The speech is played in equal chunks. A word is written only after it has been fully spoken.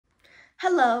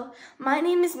Hello, my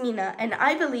name is Mina, and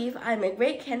I believe I'm a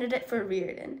great candidate for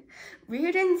Riordan.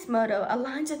 Riordan's motto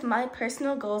aligns with my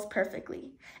personal goals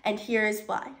perfectly, and here is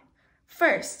why.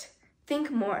 First,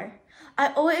 think more.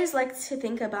 I always like to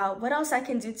think about what else I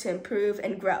can do to improve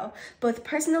and grow, both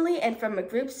personally and from a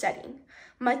group setting.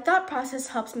 My thought process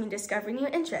helps me discover new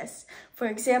interests. For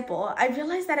example, I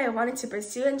realized that I wanted to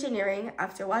pursue engineering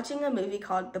after watching a movie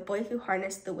called The Boy Who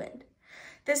Harnessed the Wind.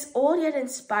 This old yet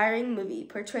inspiring movie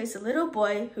portrays a little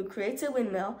boy who creates a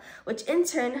windmill, which in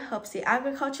turn helps the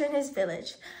agriculture in his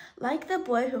village. Like the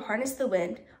boy who harnessed the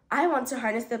wind, I want to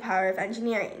harness the power of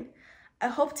engineering. I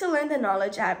hope to learn the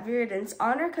knowledge at Riordan's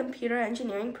Honor Computer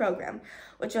Engineering program,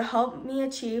 which will help me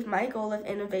achieve my goal of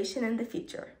innovation in the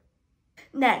future.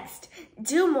 Next,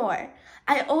 do more.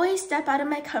 I always step out of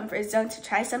my comfort zone to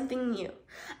try something new.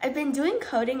 I've been doing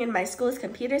coding in my school's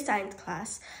computer science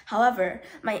class. However,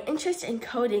 my interest in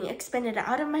coding expanded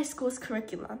out of my school's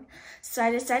curriculum, so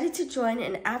I decided to join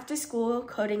an after-school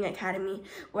coding academy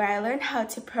where I learned how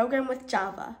to program with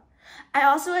Java. I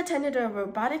also attended a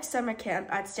robotics summer camp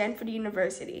at Stanford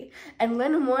University and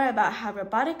learned more about how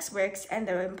robotics works and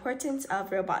the importance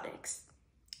of robotics.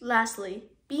 Lastly,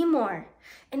 be more.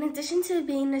 In addition to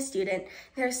being a student,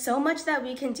 there is so much that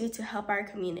we can do to help our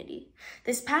community.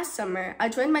 This past summer, I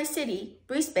joined my city,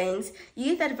 Brisbane's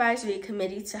Youth Advisory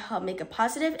Committee to help make a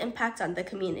positive impact on the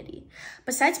community.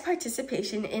 Besides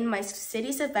participation in my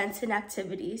city's events and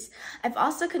activities, I've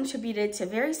also contributed to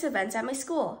various events at my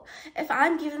school. If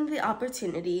I'm given the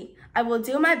opportunity, I will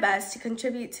do my best to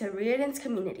contribute to Riordan's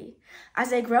community.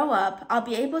 As I grow up, I'll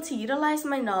be able to utilize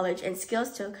my knowledge and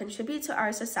skills to contribute to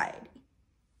our society.